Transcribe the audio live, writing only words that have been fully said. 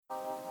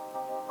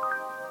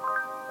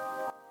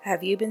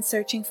Have you been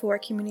searching for a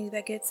community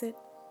that gets it?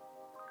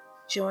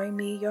 Join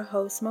me, your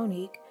host,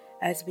 Monique,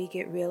 as we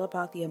get real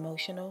about the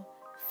emotional,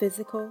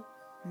 physical,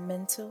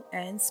 mental,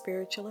 and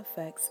spiritual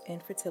effects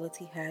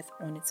infertility has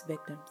on its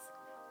victims.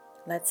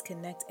 Let's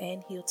connect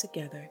and heal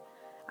together.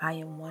 I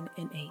am one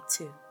in eight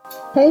too.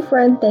 Hey,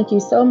 friend, thank you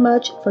so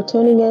much for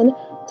tuning in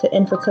to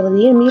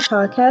Infertility and Me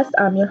podcast.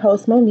 I'm your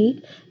host,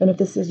 Monique, and if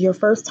this is your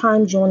first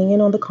time joining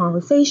in on the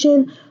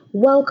conversation,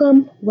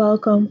 welcome,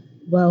 welcome,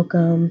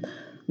 welcome.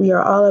 We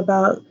are all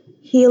about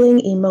healing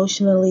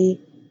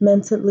emotionally,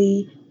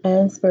 mentally,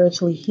 and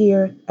spiritually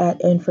here at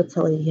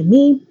Infertility and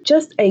Me.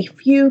 Just a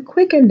few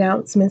quick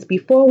announcements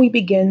before we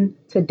begin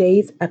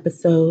today's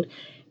episode.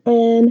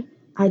 And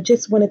I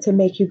just wanted to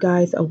make you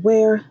guys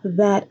aware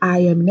that I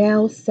am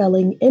now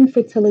selling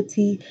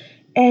infertility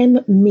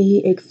and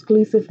me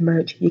exclusive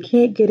merch. You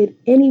can't get it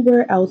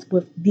anywhere else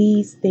with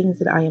these things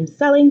that I am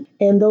selling.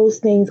 And those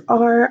things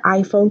are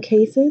iPhone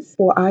cases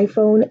for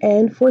iPhone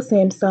and for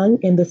Samsung.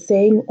 And the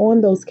saying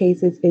on those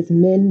cases is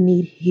men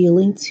need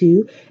healing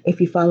too.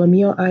 If you follow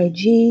me on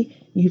IG,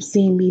 you've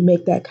seen me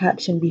make that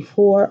caption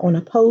before on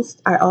a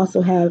post. I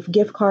also have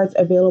gift cards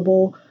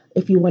available.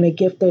 If you want to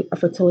gift a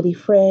fertility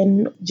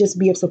friend, just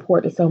be of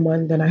support to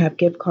someone, then I have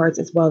gift cards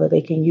as well that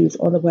they can use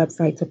on the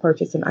website to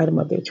purchase an item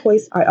of their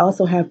choice. I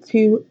also have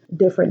two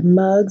different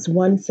mugs.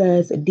 One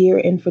says, Dear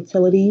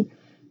Infertility,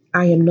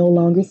 I am no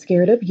longer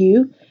scared of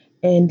you.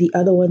 And the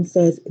other one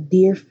says,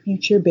 Dear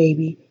Future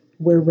Baby,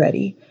 we're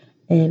ready.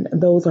 And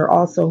those are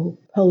also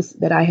posts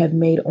that I have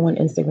made on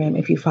Instagram.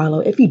 If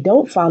you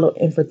don't follow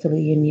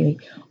Infertility and Me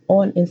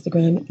on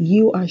Instagram,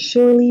 you are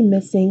surely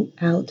missing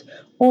out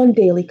on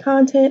daily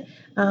content.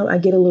 I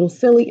get a little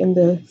silly in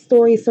the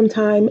stories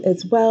sometime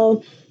as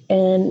well,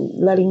 and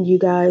letting you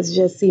guys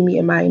just see me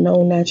in my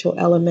known natural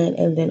element,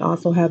 and then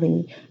also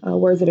having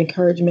words of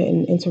encouragement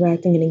and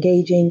interacting and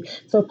engaging.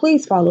 So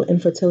please follow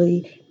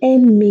Infertility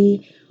and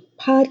Me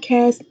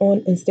podcast on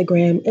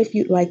Instagram if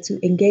you'd like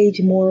to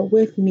engage more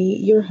with me,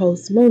 your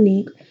host,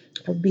 Monique.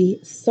 I'll be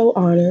so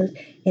honored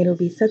and it'll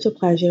be such a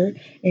pleasure.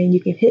 And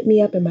you can hit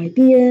me up in my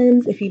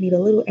DMs if you need a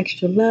little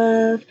extra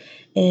love.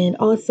 And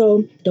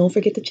also, don't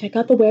forget to check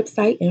out the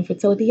website,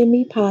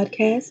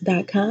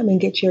 infertilityandmepodcast.com, and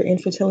get your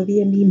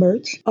Infertility and Me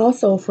merch.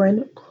 Also,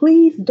 friend,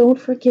 please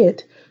don't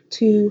forget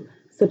to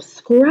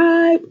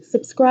subscribe so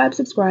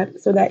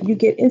that you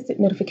get instant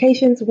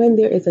notifications when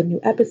there is a new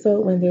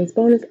episode, when there's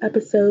bonus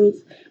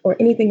episodes, or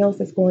anything else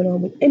that's going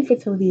on with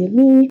Infertility and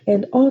Me.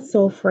 And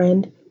also,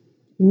 friend,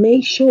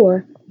 make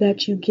sure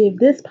that you give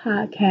this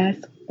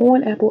podcast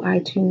on Apple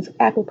iTunes,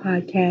 Apple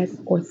Podcasts,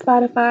 or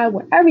Spotify,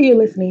 wherever you're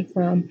listening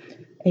from,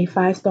 a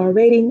 5-star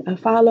rating, a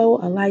follow,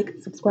 a like,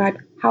 subscribe,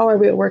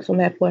 however it works on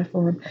that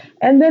platform.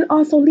 And then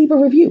also leave a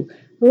review.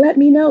 Let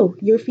me know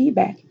your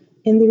feedback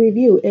in the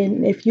review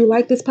and if you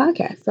like this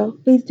podcast. So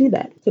please do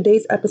that.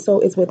 Today's episode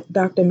is with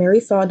Dr. Mary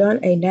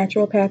Saldon, a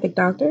naturopathic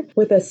doctor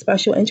with a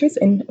special interest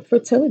in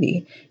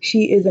fertility.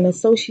 She is an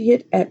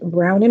associate at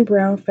Brown and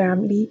Brown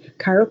Family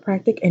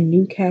Chiropractic in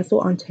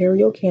Newcastle,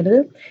 Ontario,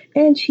 Canada,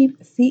 and chief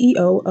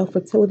CEO of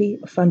Fertility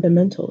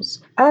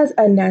Fundamentals. As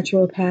a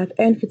naturopath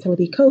and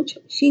fertility coach,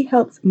 she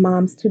helps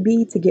moms to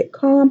be to get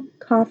calm,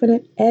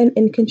 confident, and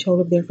in control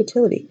of their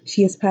fertility.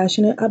 She is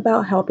passionate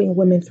about helping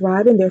women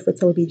thrive in their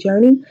fertility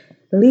journey,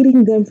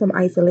 leading them from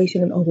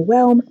isolation and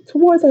overwhelm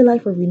towards a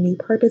life of renewed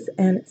purpose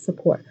and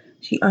support.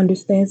 She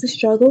understands the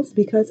struggles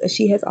because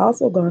she has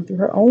also gone through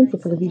her own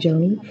fertility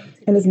journey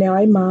and is now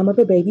a mom of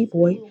a baby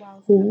boy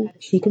who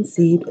she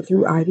conceived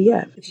through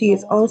IVF. She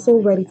is also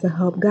ready to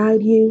help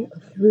guide you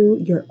through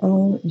your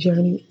own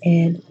journey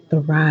and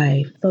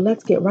thrive. So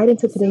let's get right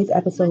into today's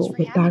episode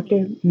with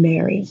Dr.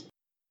 Mary.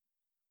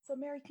 So,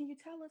 Mary, can you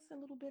tell us a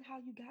little bit how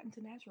you got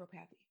into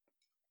naturopathy?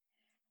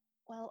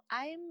 Well,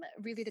 I'm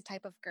really the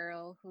type of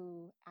girl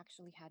who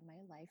actually had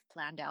my life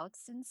planned out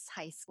since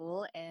high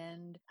school,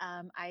 and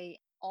I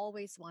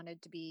always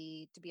wanted to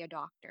be a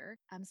doctor.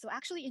 So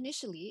actually,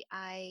 initially,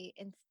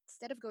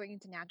 instead of going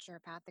into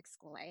naturopathic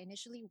school, I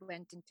initially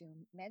went into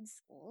med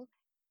school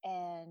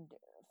and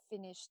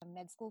finished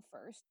med school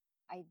first.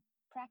 I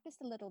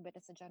practiced a little bit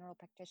as a general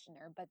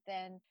practitioner, but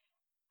then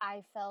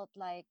I felt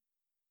like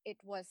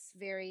it was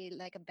very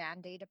like a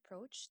band-aid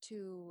approach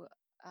to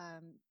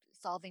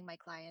solving my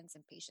clients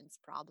and patients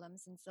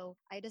problems, and so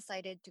I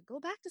decided to go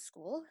back to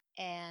school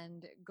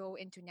and go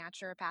into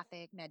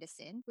naturopathic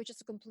medicine, which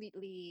is a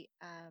completely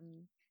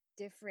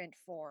different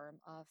form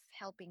of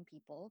helping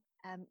people.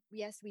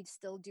 Yes, we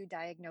still do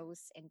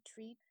diagnose and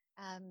treat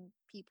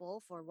people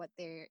for what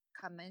they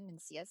come in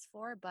and see us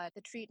for, but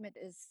the treatment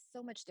is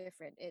so much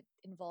different. It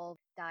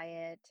involves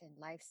diet and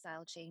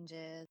lifestyle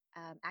changes,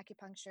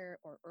 acupuncture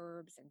or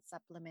herbs and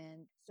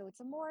supplement. So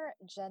it's a more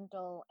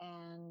gentle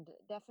and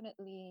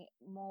definitely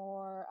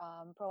more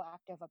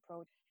proactive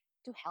approach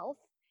to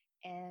health.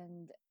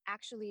 And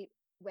actually,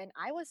 when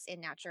I was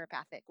in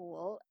naturopathic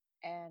school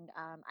and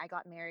I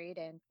got married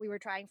and we were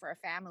trying for a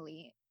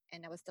family,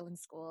 and I was still in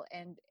school,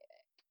 and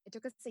it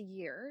took us a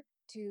year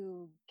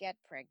to get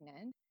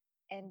pregnant.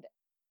 And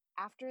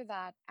after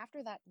that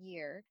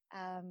year,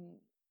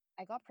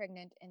 I got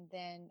pregnant, and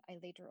then I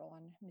later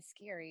on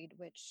miscarried,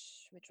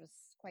 which was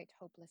quite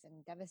hopeless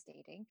and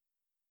devastating.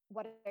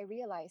 What I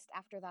realized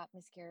after that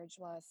miscarriage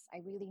was I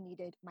really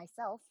needed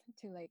myself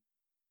to like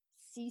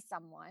see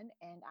someone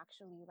and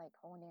actually like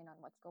hone in on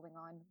what's going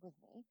on with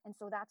me. And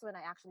so that's when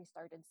I actually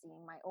started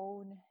seeing my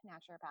own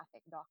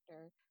naturopathic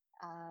doctor.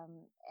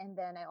 And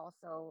then I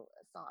also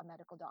saw a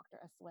medical doctor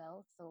as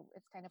well. So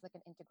it's kind of like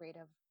an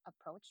integrative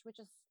approach, which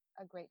is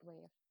a great way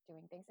of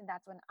doing things. And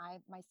that's when I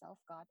myself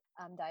got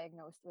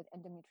diagnosed with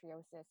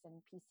endometriosis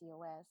and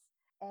PCOS.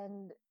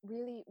 And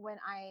really, when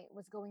I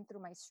was going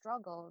through my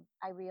struggle,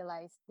 I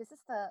realized this is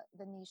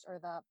the niche or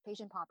the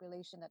patient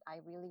population that I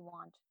really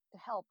want to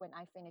help when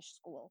I finish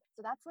school.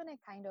 So that's when I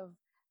kind of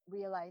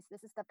realized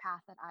this is the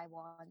path that I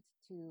want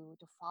to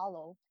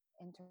follow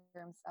in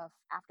terms of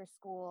after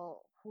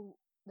school, who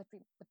the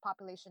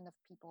population of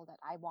people that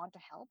I want to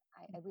help.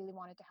 I really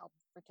wanted to help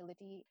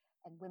fertility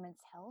and women's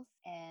health,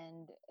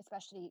 and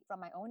especially from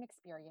my own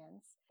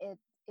experience, it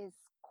is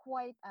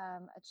quite a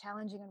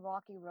challenging and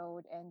rocky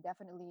road, and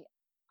definitely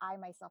I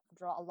myself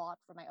draw a lot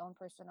from my own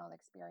personal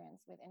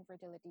experience with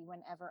infertility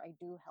whenever I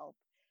do help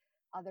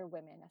other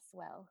women as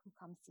well who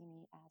come see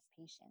me as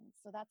patients.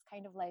 So that's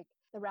kind of like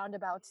the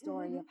roundabout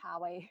story of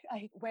how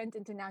I went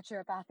into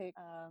naturopathic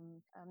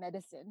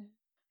medicine.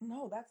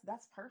 No,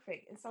 that's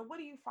perfect. And so, what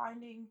are you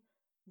finding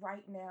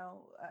right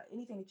now?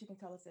 Anything that you can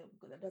tell us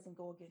that doesn't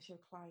go against your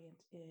client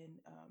in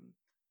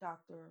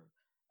doctor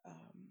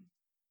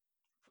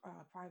um,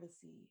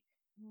 privacy?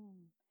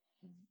 Mm.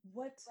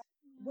 What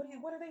Right now,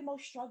 what are they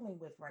most struggling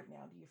with right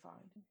now? Do you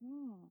find?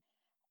 mhm.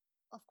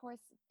 Of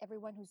course,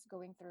 everyone who's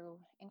going through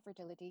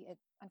infertility, it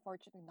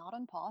unfortunately not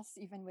on pause,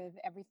 even with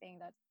everything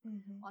that's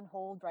Mm-hmm. on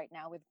hold right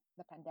now with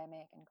the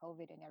pandemic and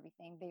COVID and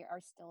everything. They are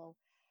still,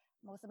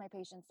 most of my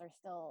patients are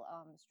still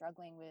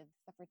struggling with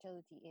the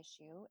fertility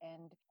issue.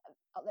 And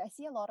I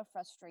see a lot of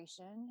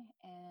frustration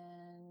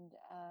and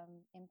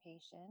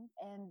impatience,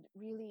 and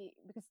really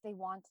because they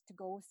want to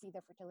go see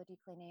the fertility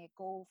clinic,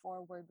 go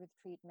forward with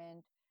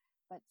treatment.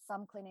 But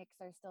some clinics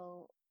are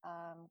still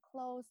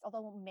closed,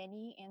 although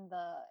many in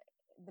the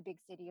big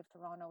city of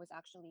Toronto is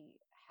actually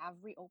have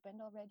reopened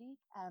already.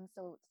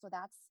 So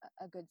that's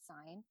a good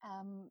sign.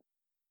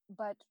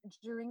 But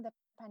during the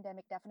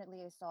pandemic,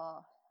 definitely I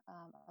saw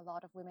a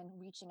lot of women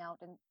reaching out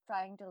and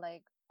trying to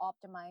like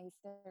optimize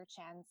their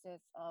chances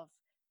of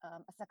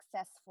a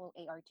successful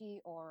ART,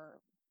 or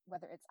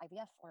whether it's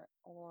IVF or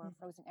Mm-hmm.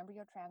 frozen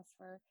embryo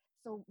transfer.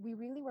 So we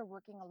really were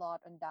working a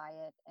lot on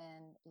diet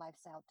and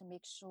lifestyle to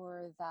make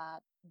sure that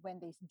when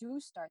they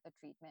do start the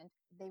treatment,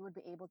 they would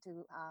be able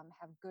to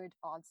have good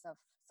odds of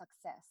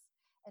success.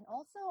 And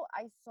also,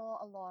 I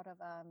saw a lot of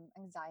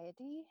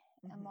anxiety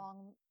Mm-hmm. among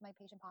my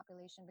patient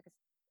population because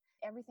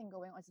everything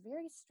going on is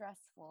very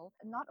stressful,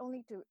 not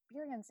only to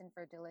experience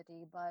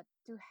infertility, but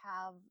to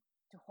have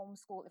to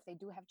homeschool. If they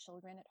do have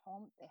children at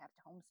home, they have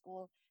to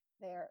homeschool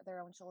their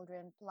own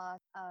children,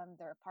 plus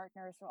their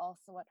partners are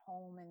also at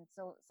home. And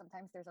so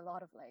sometimes there's a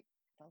lot of like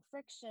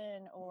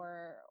friction,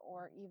 or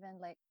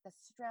even like the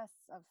stress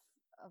of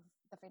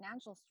the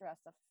financial stress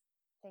of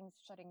things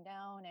shutting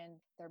down and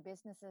their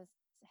businesses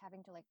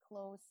having to like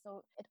close.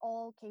 So it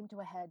all came to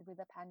a head with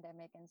the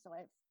pandemic. And so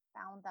I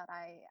found that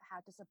I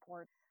had to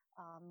support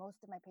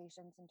most of my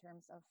patients in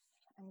terms of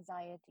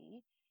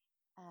anxiety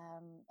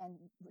and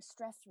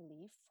stress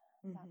relief,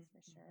 Mm-hmm. that's for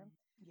sure.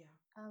 Mm-hmm. Yeah.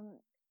 Um,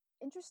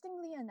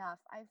 Interestingly enough,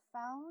 I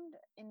found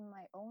in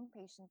my own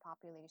patient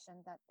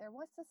population that there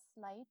was a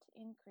slight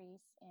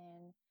increase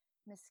in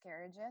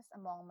miscarriages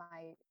among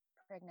my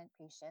pregnant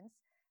patients.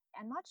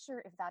 I'm not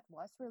sure if that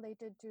was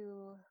related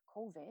to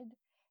COVID.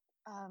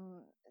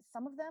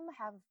 Some of them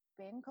have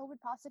been COVID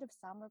positive,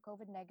 some were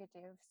COVID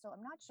negative. So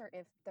I'm not sure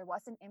if there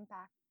was an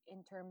impact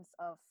in terms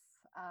of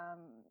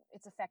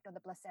its effect on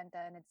the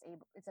placenta and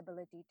its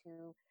ability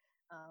to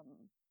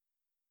um,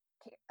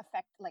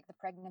 affect like the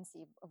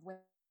pregnancy of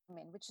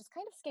women, which is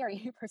kind of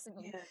scary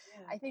personally. Yeah.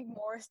 Yeah. I think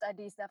more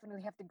studies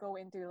definitely have to go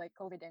into like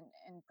COVID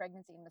and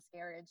pregnancy and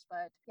miscarriage.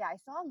 But yeah, I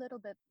saw a little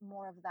bit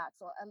more of that.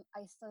 So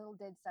I still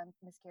did some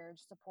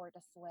miscarriage support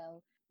as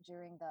well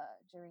during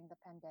the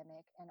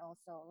pandemic, and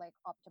also like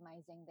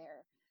optimizing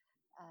their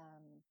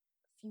um,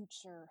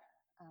 future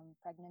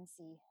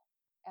pregnancy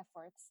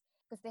efforts,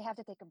 because they have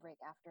to take a break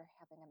after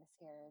having a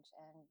miscarriage,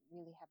 and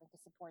really having to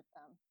support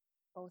them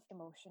both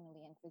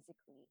emotionally and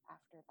physically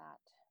after that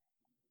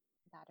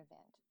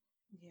event.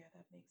 Yeah,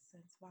 that makes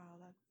sense.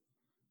 Wow,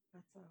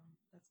 that's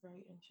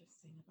very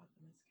interesting about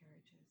the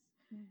miscarriages,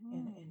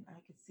 Mm-hmm. and I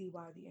could see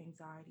why the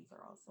anxieties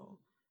are also,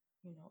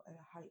 at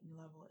a heightened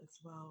level as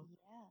well.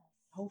 Yes.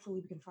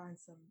 Hopefully, we can find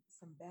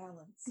some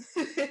balance.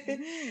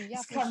 Mm-hmm. Yeah,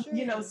 It's for come,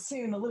 sure.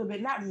 soon a little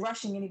bit, not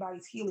rushing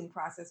anybody's healing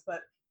process,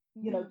 but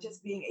Mm-hmm.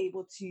 just being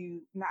able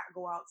to not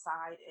go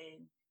outside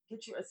and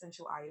get your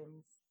essential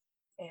items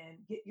and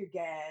get your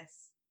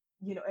gas,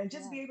 and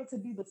just be Yes. able to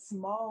do the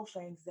small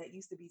things that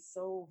used to be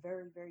so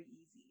very, very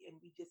easy. And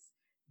we just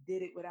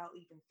did it without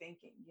even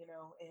thinking,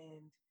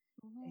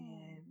 Mm-hmm.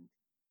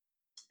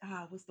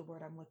 and what's the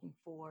word I'm looking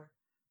for?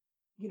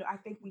 I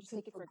think We we just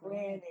take took it for for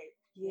granted. granted.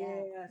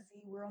 Yeah. Yeah,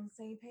 see, we're on the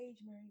same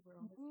page, Mary. We're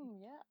on the same.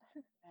 Yeah.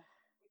 Yeah.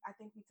 I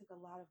think we took a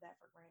lot of that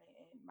for granted,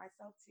 and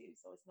myself too.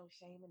 So it's no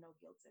shame and no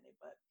guilt in it.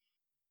 But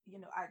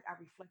I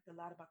reflect a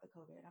lot about the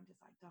COVID, and I'm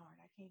just like, darn,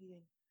 I can't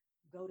even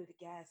go to the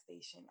gas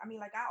station. I mean,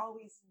 like I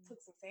always Mm.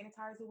 took some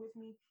sanitizer with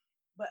me,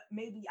 but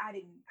maybe I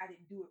didn't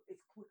do it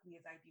as quickly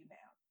as I do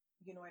now.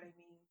 You know what I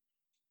mean?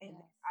 And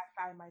Yes. I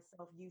find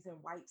myself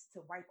using wipes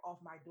to wipe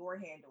off my door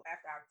handle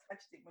after I've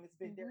touched it when it's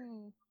been there.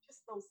 Mm-hmm.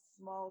 Just those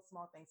small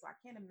things. So I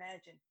can't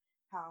imagine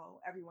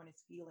how everyone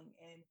is feeling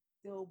and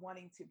still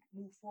wanting to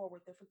move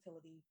forward their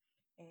fertility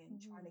and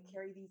trying to Mm-hmm.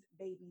 carry these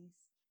babies,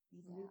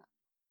 these new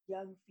Yeah.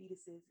 young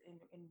fetuses in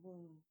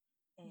womb,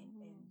 and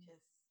Mm-hmm.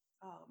 just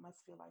it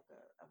must feel like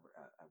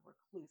a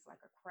recluse,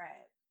 like a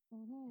crab in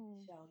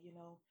Mm-hmm. the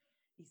shell,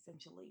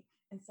 essentially.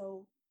 And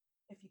so,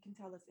 if you can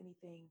tell us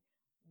anything,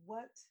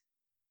 what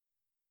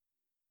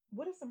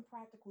what are some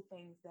practical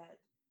things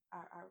that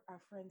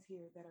our friends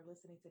here that are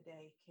listening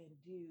today can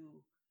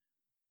do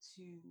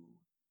to,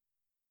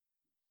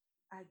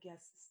 I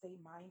guess, stay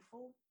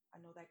mindful? I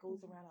know that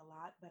goes Mm-hmm. around a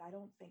lot, but I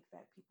don't think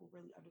that people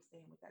really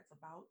understand what that's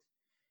about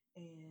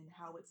and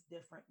how it's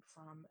different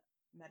from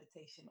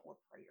meditation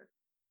or prayer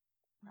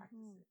Mm-hmm.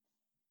 practices.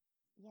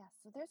 Yeah.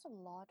 So there's a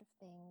lot of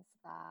things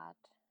that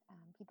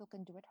people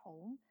can do at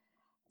home.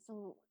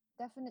 So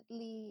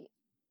definitely,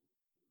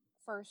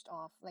 first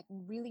off, like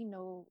really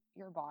know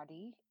your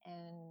body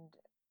and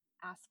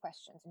ask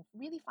questions and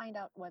really find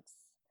out what's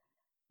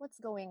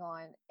going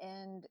on.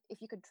 And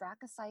if you could track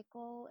a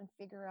cycle and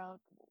figure out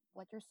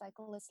what your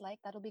cycle is like,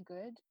 that'll be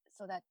good,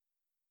 so that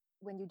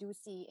when you do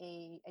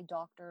see a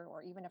doctor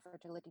or even a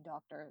fertility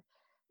doctor,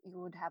 you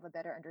would have a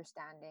better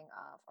understanding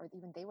of, or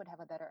even they would have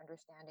a better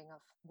understanding of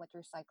what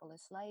your cycle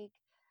is like.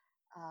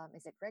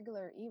 Is it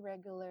regular,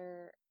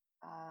 irregular?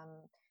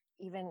 Um,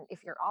 Even if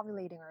you're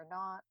ovulating or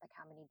not, like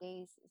how many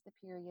days is the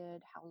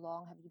period? How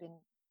long have you been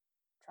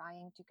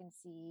trying to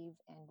conceive?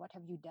 And what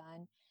have you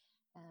done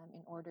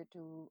in order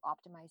to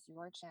optimize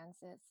your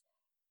chances?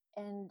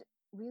 And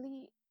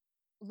really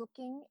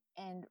looking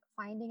and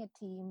finding a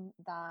team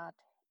that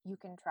you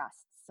can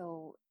trust.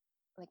 So,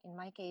 like in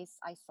my case,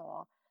 I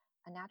saw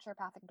a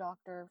naturopathic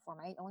doctor for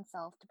my own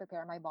self to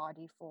prepare my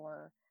body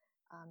for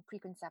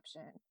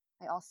preconception.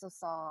 I also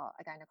saw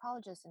a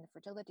gynecologist and a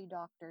fertility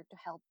doctor to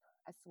help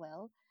as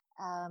well.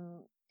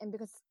 And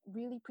because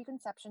really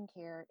preconception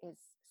care is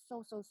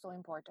so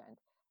important.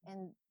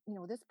 And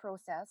this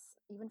process,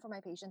 even for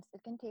my patients,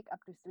 it can take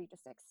up to 3 to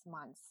 6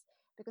 months,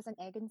 because an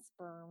egg and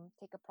sperm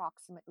take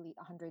approximately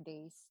 100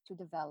 days to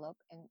develop.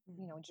 And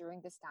Mm-hmm. during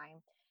this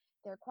time,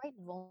 they're quite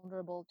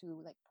vulnerable to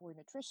like poor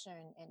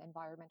nutrition and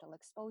environmental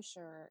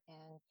exposure,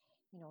 and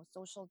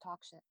social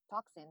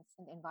toxins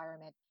in the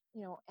environment.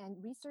 And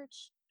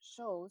research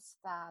shows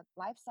that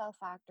lifestyle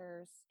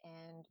factors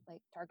and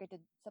like targeted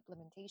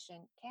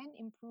supplementation can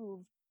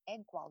improve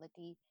egg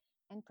quality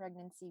and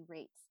pregnancy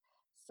rates.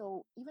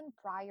 So even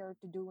prior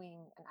to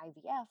doing an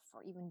IVF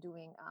or even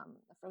doing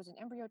a frozen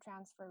embryo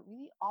transfer,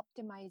 really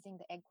optimizing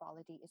the egg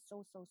quality is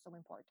so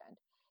important.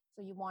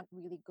 So you want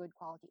really good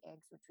quality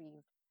eggs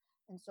retrieved.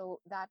 And so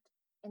that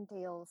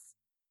entails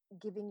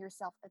giving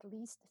yourself at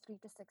least 3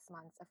 to 6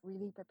 months of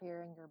really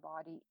preparing your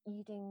body,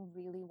 eating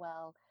really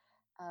well,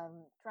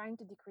 trying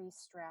to decrease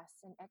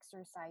stress and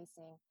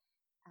exercising,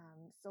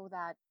 so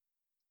that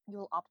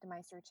you'll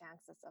optimize your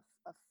chances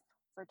of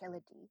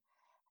fertility.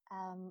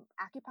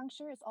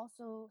 Acupuncture is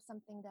also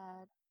something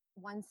that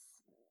once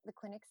the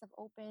clinics have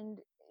opened,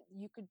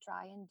 you could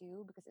try and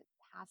do, because it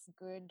has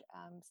good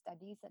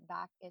studies that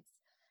back its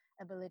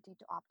ability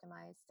to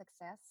optimize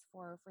success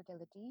for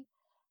fertility.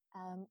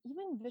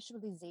 Even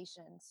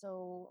visualization,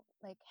 so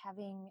like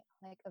having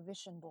like a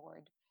vision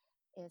board,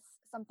 is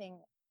something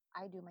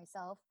I do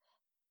myself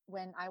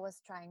when I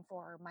was trying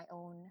for my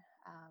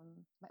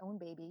own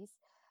babies.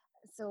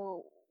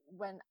 So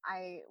when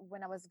I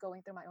was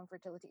going through my own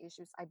fertility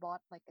issues, I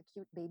bought like a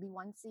cute baby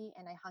onesie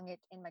and I hung it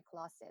in my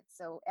closet.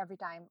 So every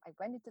time I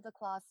went into the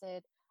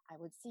closet, I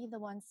would see the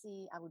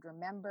onesie, I would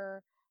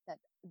remember that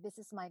this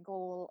is my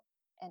goal,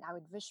 and I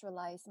would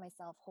visualize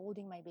myself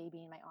holding my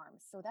baby in my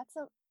arms. So that's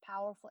a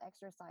powerful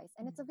exercise,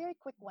 and it's a very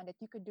quick one that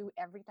you could do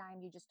every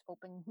time you just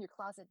open your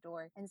closet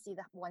door and see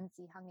the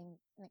onesie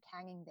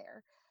hanging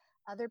there.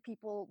 Other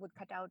people would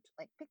cut out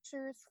like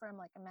pictures from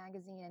like a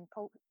magazine and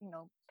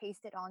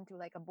paste it onto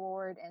like a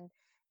board and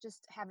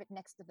just have it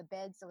next to the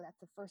bed, so that's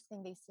the first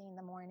thing they see in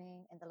the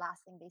morning and the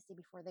last thing they see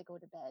before they go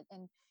to bed.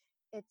 And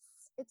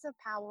it's a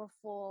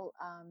powerful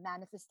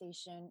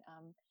manifestation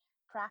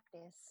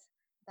practice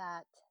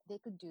that they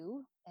could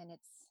do, and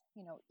it's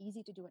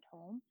easy to do at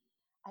home.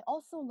 I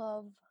also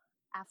love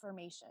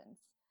affirmations.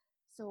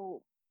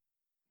 So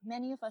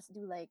many of us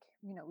do like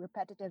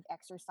repetitive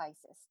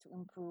exercises to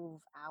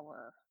improve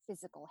our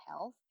physical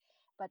health,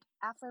 but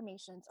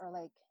affirmations are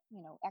like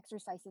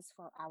exercises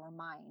for our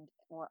mind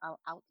or our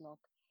outlook.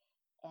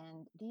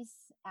 And these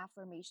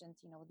affirmations,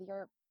 they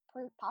are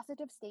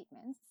positive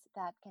statements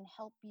that can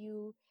help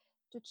you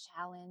to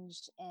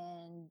challenge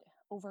and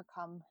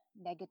overcome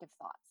negative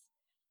thoughts.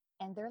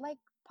 And they're like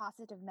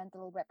positive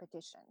mental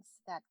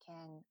repetitions that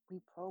can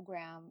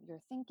reprogram your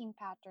thinking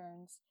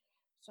patterns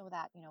so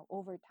that,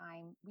 over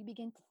time, we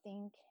begin to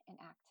think and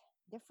act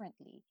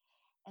differently.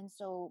 And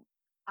so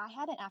I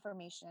had an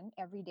affirmation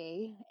every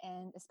day.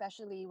 And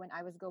especially when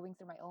I was going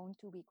through my own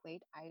 2 week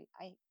wait,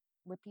 I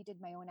repeated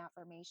my own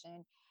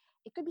affirmation.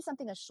 It could be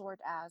something as short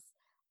as,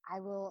 I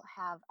will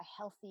have a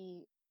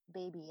healthy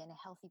baby and a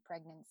healthy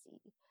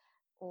pregnancy,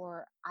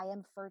 or I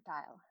am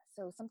fertile.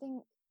 So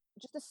something,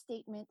 just a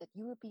statement that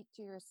you repeat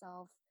to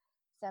yourself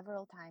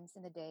several times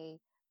in a day,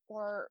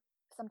 or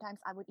sometimes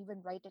I would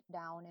even write it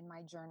down in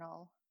my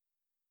journal,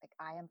 like,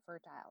 I am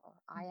fertile, or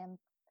I am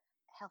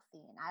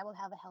healthy, and I will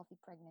have a healthy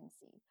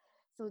pregnancy.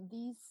 So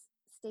these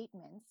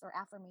statements or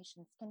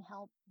affirmations can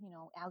help,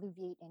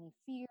 alleviate any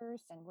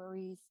fears and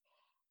worries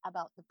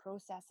about the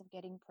process of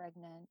getting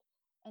pregnant,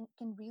 and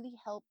can really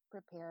help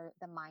prepare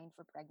the mind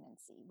for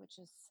pregnancy, which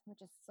is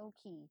so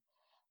key.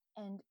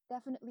 And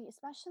definitely,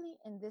 especially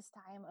in this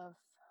time of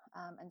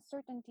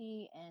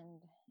uncertainty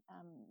and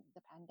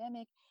the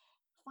pandemic,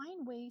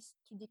 find ways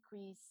to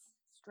decrease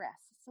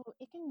stress. So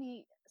it can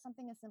be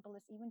something as simple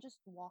as even just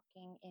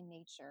walking in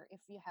nature.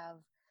 If you have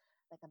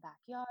like a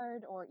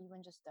backyard, or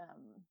even just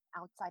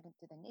outside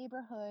into the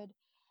neighborhood,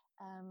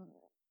 um,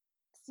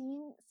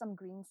 seeing some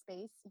green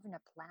space, even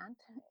a plant,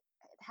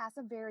 it has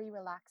a very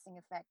relaxing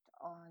effect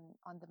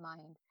on the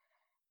mind.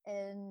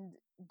 And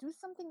do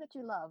something that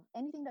you love,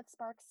 anything that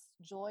sparks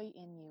joy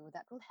in you,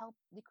 that will help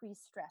decrease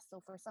stress.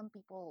 So for some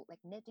people, like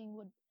knitting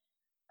would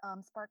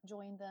spark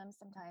joy in them.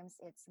 Sometimes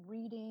it's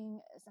reading,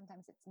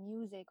 sometimes it's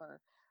music, or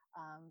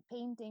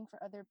painting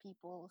for other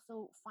people.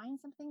 So find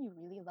something you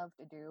really love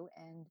to do,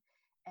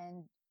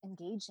 and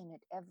engage in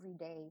it every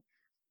day,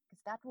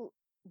 because that will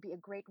be a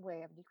great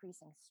way of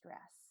decreasing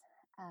stress.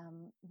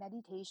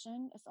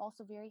 Meditation is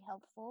also very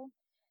helpful,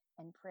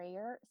 and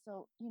prayer.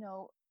 So,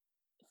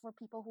 for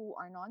people who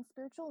are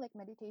non-spiritual, like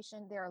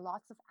meditation, there are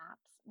lots of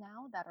apps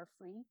now that are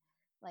free,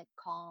 like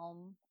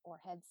Calm or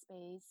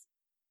Headspace,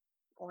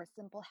 or a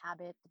Simple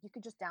Habit, that you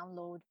could just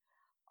download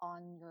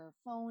on your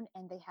phone,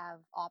 and they have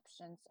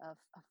options of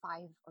a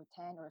 5 or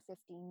 10 or a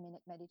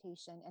 15-minute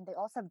meditation, and they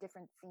also have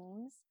different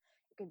themes.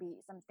 It could be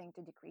something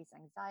to decrease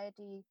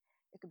anxiety,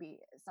 it could be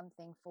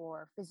something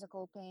for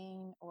physical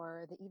pain,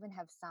 or they even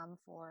have some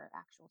for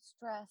actual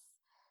stress.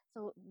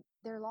 So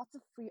there are lots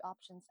of free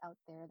options out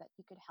there that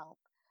you could help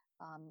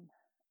um,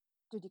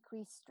 to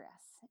decrease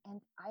stress.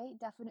 And I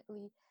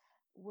definitely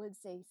would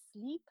say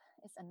sleep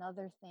is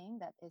another thing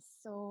that is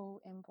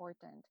so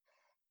important,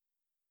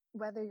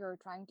 whether you're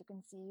trying to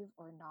conceive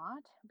or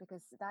not,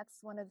 because that's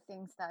one of the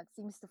things that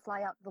seems to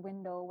fly out the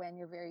window when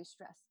you're very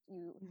stressed.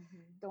 You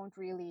Mm-hmm. don't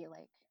really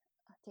like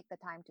take the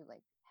time to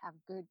like have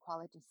good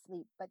quality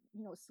sleep. But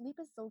sleep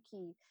is so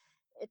key.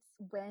 It's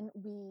when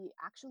we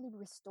actually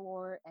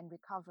restore and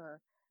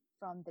recover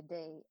from the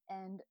day,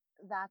 and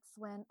that's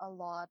when a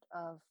lot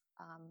of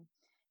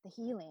the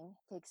healing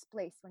takes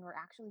place, when we're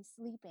actually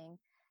sleeping.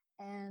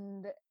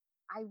 And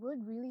I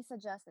would really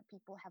suggest that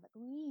people have at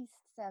least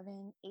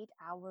 7, 8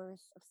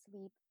 hours of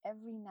sleep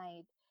every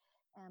night,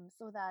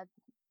 so that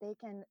they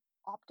can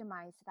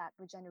optimize that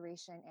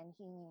regeneration and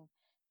healing.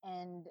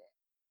 And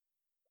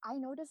I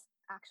noticed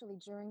actually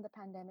during the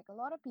pandemic, a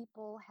lot of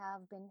people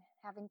have been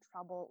having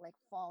trouble like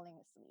falling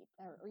asleep,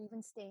 or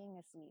even staying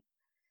asleep.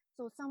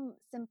 So some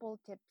simple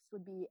tips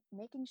would be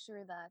making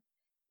sure that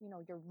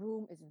your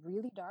room is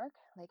really dark,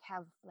 like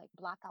have like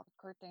blackout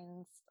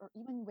curtains, or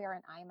even wear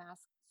an eye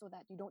mask so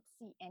that you don't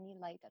see any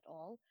light at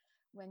all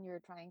when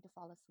you're trying to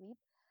fall asleep.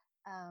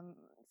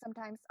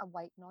 Sometimes a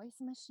white noise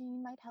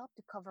machine might help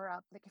to cover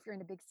up, like if you're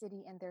in a big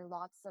city and there are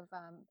lots of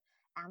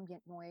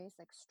ambient noise,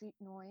 like street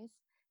noise,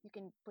 you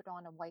can put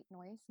on a white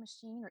noise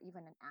machine or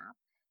even an app,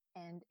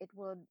 and it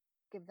would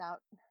give out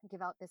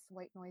give out this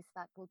white noise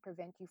that will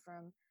prevent you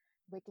from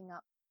waking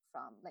up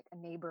from like a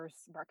neighbor's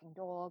barking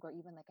dog, or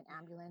even like an Yeah.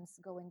 ambulance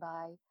going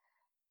by.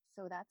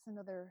 So that's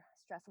another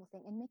stressful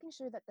thing. And making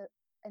sure that the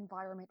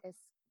environment is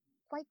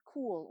quite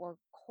cool or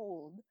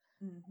cold.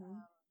 Mm-hmm.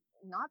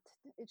 Not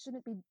it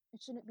shouldn't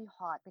be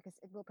hot, because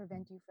it will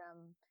prevent you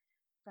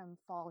from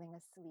falling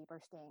asleep or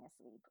staying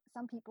asleep.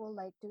 Some people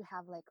like to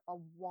have like a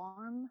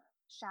warm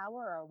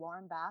shower or a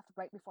warm bath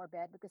right before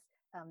bed, because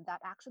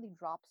that actually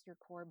drops your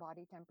core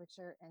body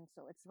temperature, and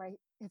so it's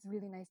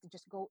really nice to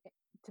just go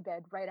to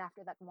bed right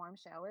after that warm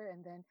shower,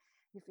 and then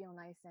you feel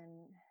nice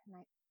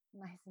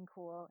and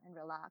cool and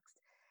relaxed.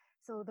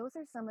 So those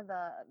are some of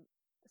the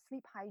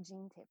sleep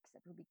hygiene tips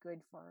that would be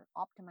good for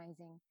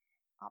optimizing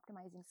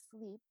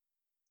sleep.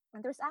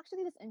 And there's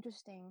actually this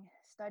interesting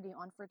study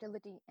on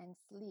fertility and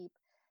sleep,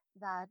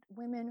 that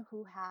women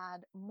who had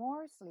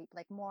more sleep,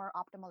 like more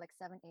optimal, like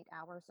 7, 8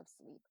 hours of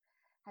sleep,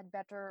 had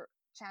better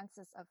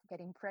chances of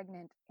getting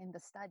pregnant in the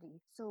study.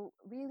 So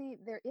really,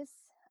 there is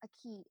a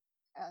key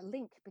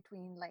link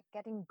between like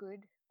getting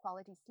good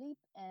quality sleep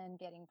and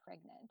getting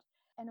pregnant.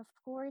 And of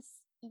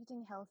course,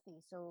 eating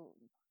healthy. So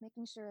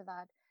making sure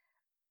that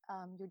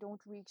you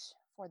don't reach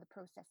for the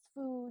processed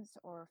foods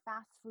or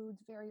fast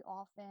foods very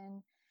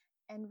often,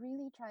 and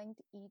really trying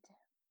to eat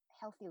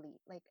healthily.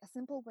 Like a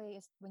simple way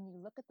is when you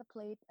look at the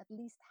plate, at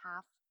least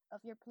half of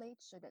your plate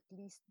should at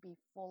least be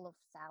full of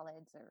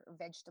salads or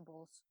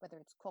vegetables, whether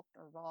it's cooked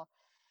or raw.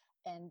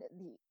 And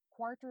the a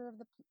quarter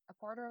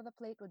of the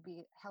plate would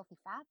be healthy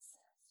fats.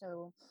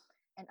 So,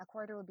 and a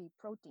quarter would be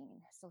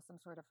protein. So some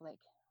sort of like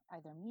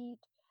either meat,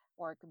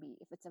 or it could be,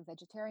 if it's a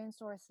vegetarian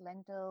source,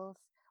 lentils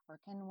or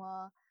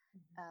quinoa.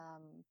 Mhm.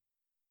 Um,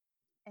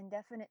 and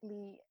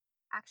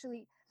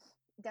actually,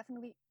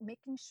 definitely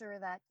making sure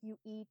that you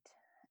eat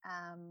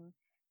um,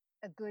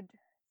 a good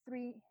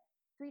three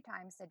three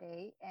times a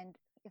day. And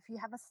if you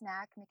have a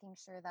snack, making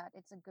sure that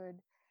it's a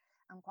good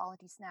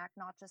quality snack,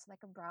 not just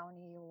like a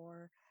brownie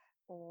or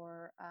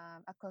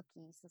a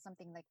cookie, so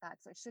something like that.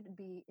 So it should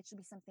be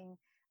something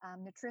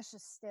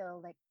nutritious still,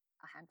 like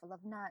a handful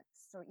of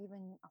nuts or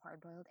even a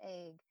hard boiled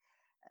egg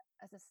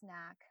as a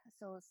snack.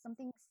 So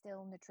something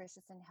still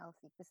nutritious and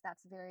healthy, because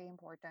that's very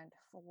important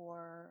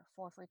for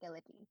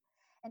fertility.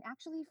 And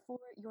actually, for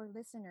your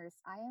listeners,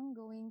 I am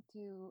going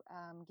to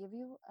give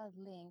you a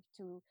link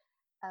to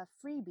a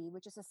freebie,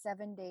 which is a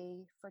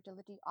 7-day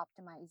fertility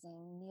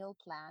optimizing meal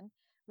plan,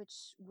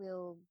 which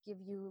will give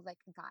you like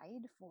a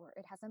guide for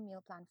it. Has a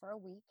meal plan for a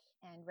week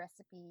and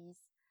recipes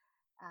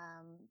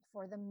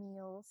for the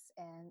meals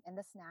and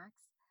the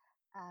snacks.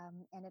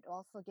 And it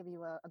also give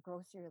you a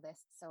grocery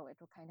list, so it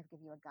will kind of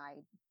give you a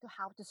guide to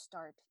how to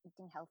start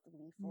eating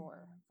healthily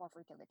Mhm. for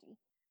fertility.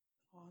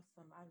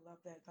 Awesome. I love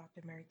that,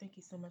 Dr. Mary. Thank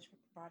you so much for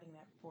providing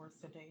that for us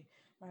today.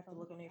 I have to Oh, no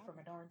look on there for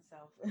my problem. darn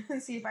self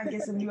and see if I can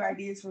get some new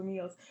ideas for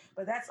meals.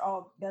 But that's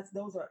all,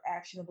 those are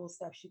actionable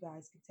steps you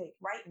guys can take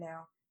right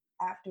now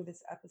after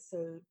this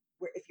episode.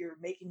 Where if you're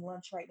making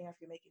lunch right now, if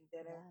you're making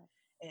dinner, Yes.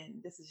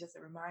 and this is just a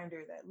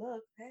reminder that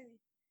look, hey,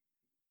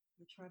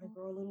 you're trying to Mhm.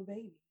 grow a little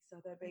baby. So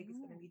that baby's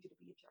going to Mhm. need you to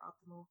be at your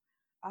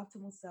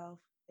optimal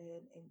self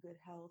and in good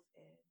health,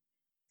 and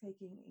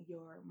taking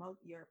your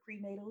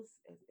prenatals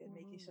and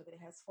making Mhm. sure that it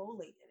has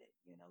folate in it,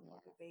 for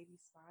Yes. the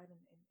baby's spine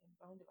and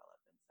bone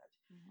development and such.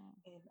 Mhm.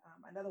 And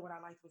another one I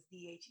liked was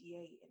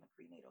DHEA in the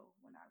prenatal.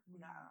 When I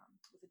Mm.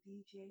 was it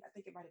DHEA? I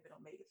think it might have been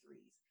omega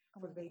 3s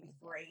for the baby's Omega 3s, yes.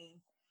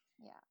 brain.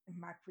 Yeah. And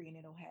my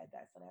prenatal had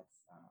that, so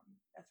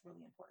that's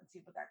really important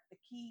too. But that the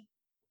key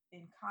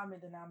in common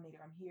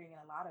denominator I'm hearing in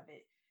a lot of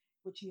it,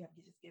 which you have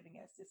just giving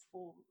us this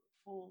full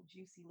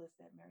juicy list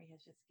that Mary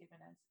has just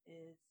given us,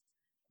 is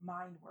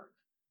mind work,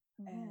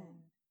 Mhm.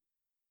 and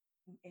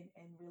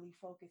and really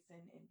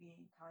focusing and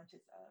being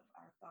conscious of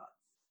our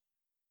thoughts.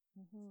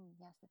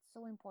 Yes, it's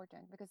so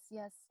important because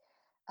yes,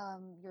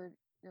 your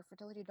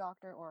fertility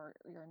doctor or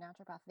your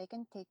naturopath, they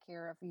can take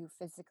care of you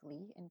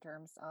physically in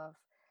terms of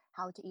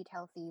how to eat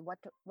healthy, what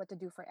to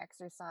do for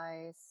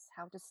exercise,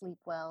 how to sleep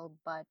well.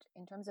 But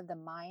in terms of the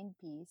mind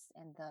piece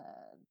and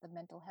the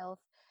mental health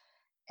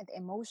and the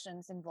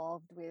emotions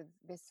involved with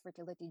this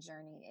fertility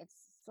journey, it's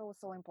so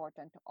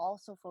important to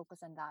also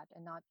focus on that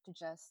and not to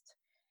just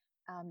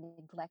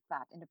neglect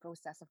that in the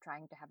process of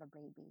trying to have a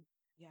baby.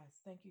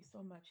 Yes, thank you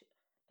so much,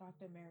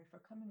 Dr. Mary, for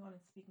coming on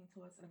and speaking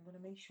to us. And I'm going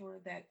to make sure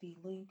that the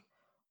link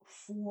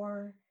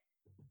for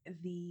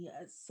the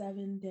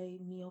 7-day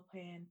meal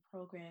plan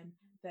program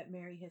that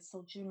Mary has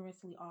so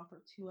generously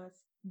offered to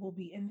us will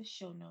be in the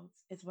show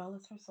notes, as well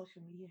as her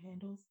social media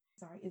handles.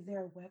 Sorry, is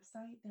there a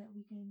website that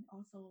we can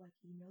also like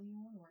email you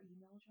on, or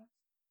email address?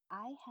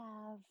 I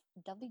have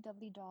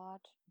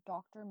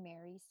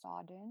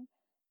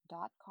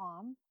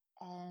www.drmarysodden.com,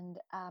 and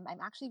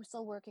I'm actually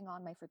still working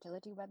on my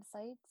fertility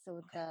website. So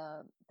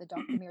Okay. the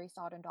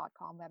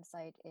drmarysodden.com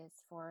website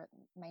is for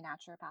my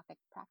naturopathic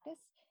practice,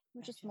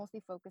 which is Gotcha. mostly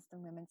focused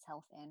on women's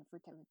health and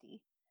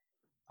fertility.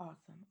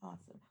 Awesome,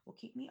 awesome. Well,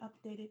 keep me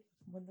updated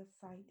when the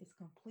site is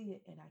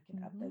completed, and I can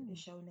update the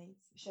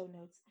Mm-hmm. show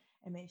notes,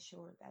 and make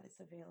sure that it's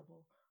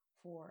available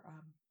for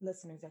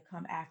listeners that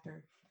come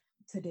after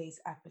today's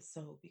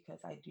episode,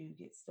 because I do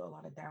get still a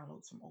lot of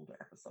downloads from older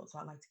episodes. So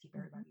I like to keep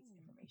everybody's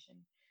Mm-hmm.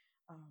 information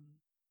um,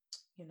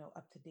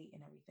 up to date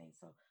and everything.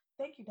 So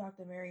thank you,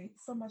 Dr. Mary,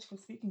 so much for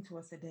speaking to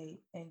us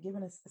today and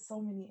giving us so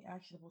many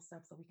actionable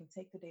steps that we can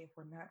take today if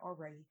we're not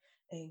already,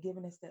 and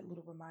giving us that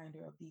little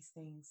reminder of these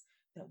things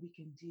that we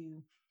can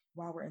do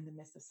while we're in the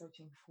midst of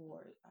searching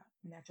for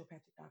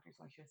naturopathic doctors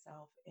like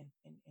yourself, and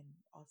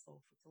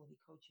also fertility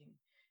coaching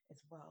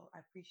as well. I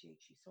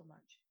appreciate you so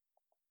much.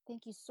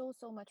 Thank you so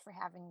much for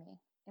having me.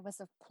 It was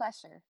a pleasure.